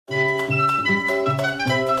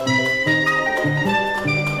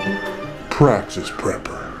Praxis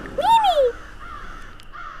Prepper.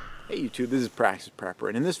 Hey YouTube, this is Praxis Prepper,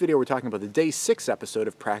 and in this video we're talking about the Day 6 episode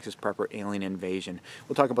of Praxis Prepper Alien Invasion.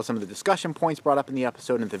 We'll talk about some of the discussion points brought up in the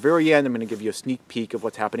episode, and at the very end I'm going to give you a sneak peek of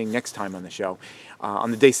what's happening next time on the show, on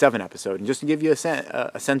the Day 7 episode. And just to give you a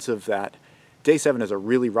sense of that, Day 7 is a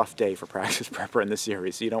really rough day for Praxis Prepper in this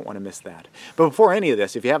series, so you don't want to miss that. But before any of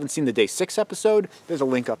this, if you haven't seen the Day 6 episode, there's a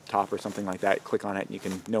link up top or something like that. Click on it and you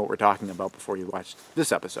can know what we're talking about before you watch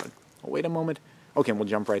this episode. Oh, wait a moment. Okay, we'll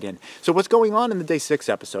jump right in. So what's going on in the Day 6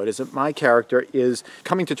 episode is that my character is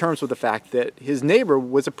coming to terms with the fact that his neighbor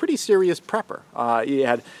was a pretty serious prepper. He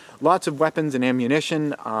had lots of weapons and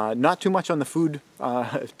ammunition, not too much on the food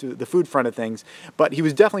front of things, but he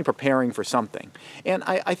was definitely preparing for something. And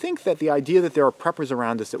I think that the idea that there are preppers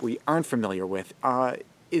around us that we aren't familiar with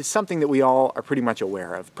is something that we all are pretty much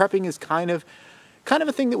aware of. Prepping is kind of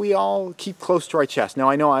a thing that we all keep close to our chest. Now,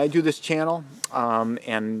 I know I do this channel,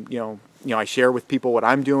 and I share with people what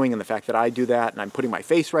I'm doing and the fact that I do that, and I'm putting my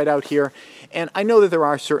face right out here. And I know that there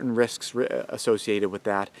are certain risks associated with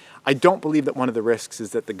that. I don't believe that one of the risks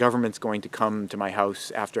is that the government's going to come to my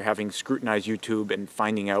house after having scrutinized YouTube and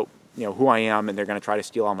finding out who I am, and they're going to try to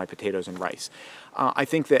steal all my potatoes and rice. I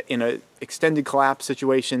think that in an extended collapse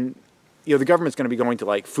situation, the government's going to be going to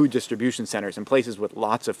like food distribution centers and places with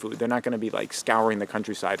lots of food. They're not going to be like scouring the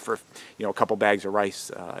countryside for a couple bags of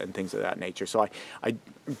rice and things of that nature. So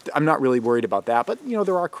I'm not really worried about that. But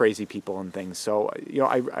there are crazy people and things. So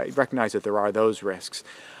I recognize that there are those risks.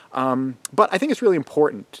 But I think it's really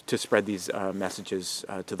important to spread these messages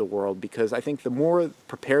to the world, because I think the more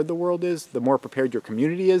prepared the world is, the more prepared your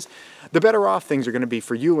community is, the better off things are going to be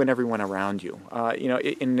for you and everyone around you.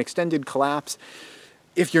 In an extended collapse,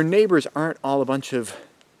 if your neighbors aren't all a bunch of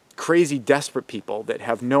crazy, desperate people that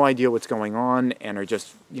have no idea what's going on and are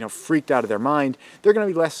just, freaked out of their mind, they're going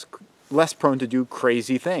to be less prone to do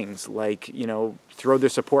crazy things, like, throw their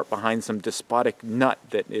support behind some despotic nut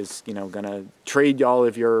that is, going to trade all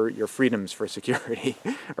of your freedoms for security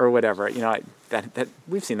or whatever. That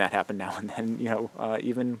we've seen that happen now and then,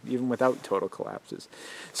 even without total collapses.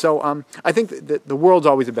 So I think that the world's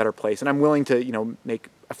always a better place, and I'm willing to, make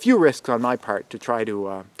a few risks on my part to try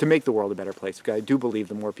to make the world a better place, because I do believe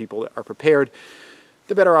the more people are prepared,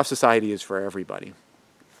 the better off society is for everybody.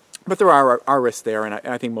 But there are risks there, and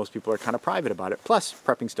I think most people are kind of private about it. Plus,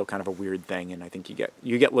 prepping's still kind of a weird thing, and I think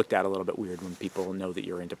you get looked at a little bit weird when people know that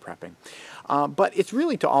you're into prepping. But it's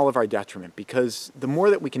really to all of our detriment, because the more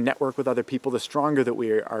that we can network with other people, the stronger that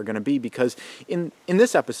we are going to be. Because in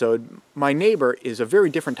this episode, my neighbor is a very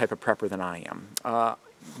different type of prepper than I am.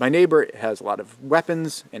 My neighbor has a lot of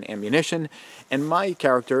weapons and ammunition, and my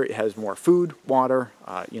character has more food, water,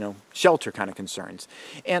 shelter kind of concerns.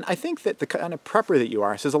 And I think that the kind of prepper that you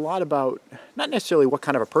are says a lot about not necessarily what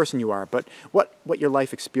kind of a person you are, but what your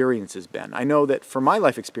life experience has been. I know that for my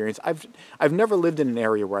life experience, I've never lived in an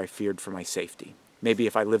area where I feared for my safety. Maybe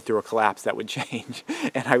if I lived through a collapse, that would change,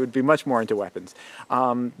 and I would be much more into weapons.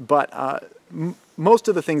 Most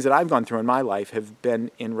of the things that I've gone through in my life have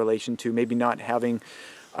been in relation to maybe not having,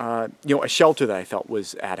 a shelter that I felt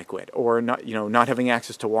was adequate, or not having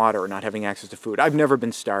access to water, or not having access to food. I've never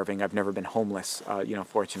been starving. I've never been homeless,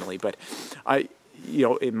 fortunately. But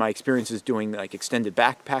in my experiences doing like extended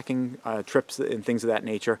backpacking trips and things of that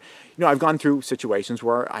nature, I've gone through situations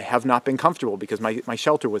where I have not been comfortable because my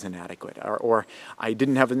shelter was inadequate, or I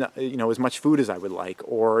didn't have as much food as I would like,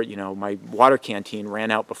 or my water canteen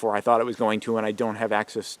ran out before I thought it was going to, and I don't have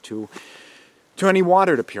access to any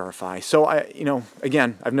water to purify. So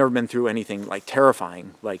again, I've never been through anything like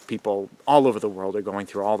terrifying like people all over the world are going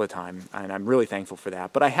through all the time, and I'm really thankful for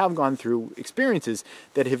that. But I have gone through experiences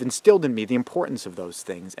that have instilled in me the importance of those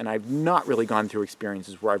things, and I've not really gone through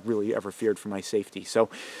experiences where I've really ever feared for my safety. So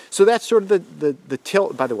that's sort of the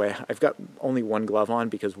tilt. By the way, I've got only one glove on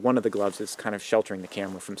because one of the gloves is kind of sheltering the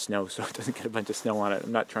camera from snow, so it doesn't get a bunch of snow on it.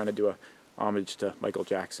 I'm not trying to do a homage to Michael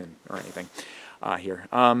Jackson or anything here.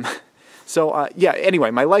 Anyway,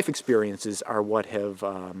 my life experiences are what have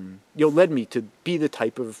led me to be the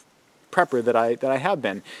type of prepper that I have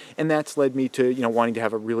been, and that's led me to wanting to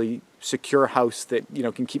have a really secure house that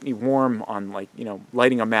can keep me warm on, like,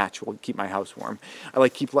 lighting a match will keep my house warm. I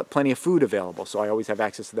like keep plenty of food available, so I always have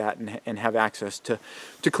access to that, and have access to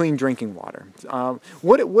clean drinking water.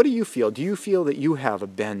 What do you feel? Do you feel that you have a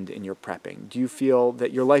bend in your prepping? Do you feel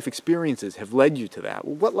that your life experiences have led you to that?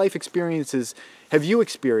 What life experiences have you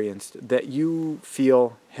experienced that you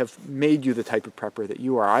feel have made you the type of prepper that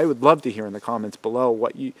you are? I would love to hear in the comments below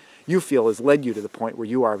what you you feel has led you to the point where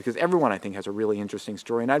you are, because everyone, I think, has a really interesting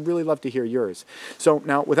story, and I'd really love to hear yours. So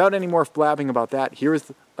now, without any more blabbing about that,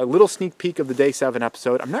 here's a little sneak peek of the Day 7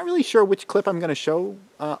 episode. I'm not really sure which clip I'm going to show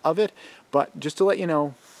of it, but just to let you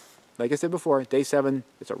know, like I said before, Day 7,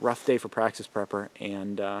 it's a rough day for Praxis Prepper,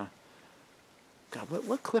 and God,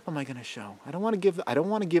 what clip am I going to show? I don't want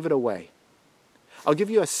to give it away. I'll give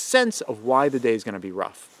you a sense of why the day is going to be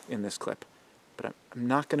rough in this clip, but I'm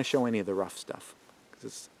not going to show any of the rough stuff,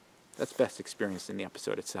 because that's best experienced in the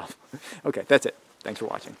episode itself. Okay, that's it. Thanks for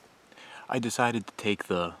watching. I decided to take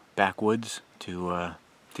the backwoods to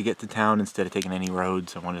get to town instead of taking any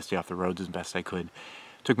roads. I wanted to stay off the roads as best I could.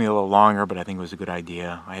 It took me a little longer, but I think it was a good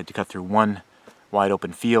idea. I had to cut through one wide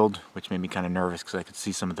open field, which made me kind of nervous because I could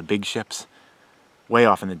see some of the big ships way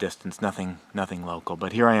off in the distance, nothing local.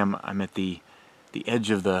 But here I am. I'm at the edge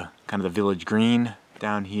of the kind of the village green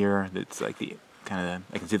down here. That's like the kind of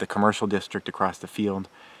I can see the commercial district across the field.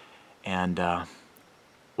 And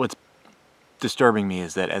what's disturbing me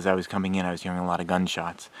is that as I was coming in, I was hearing a lot of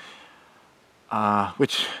gunshots,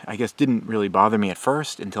 which I guess didn't really bother me at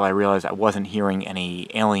first until I realized I wasn't hearing any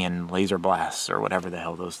alien laser blasts or whatever the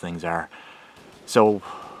hell those things are. So,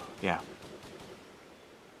 yeah.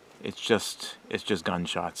 It's just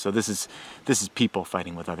gunshots. So this is people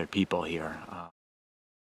fighting with other people here.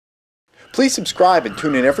 Please subscribe and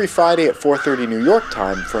tune in every Friday at 4:30 New York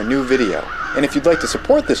time for a new video. And if you'd like to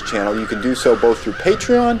support this channel, you can do so both through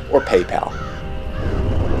Patreon or PayPal.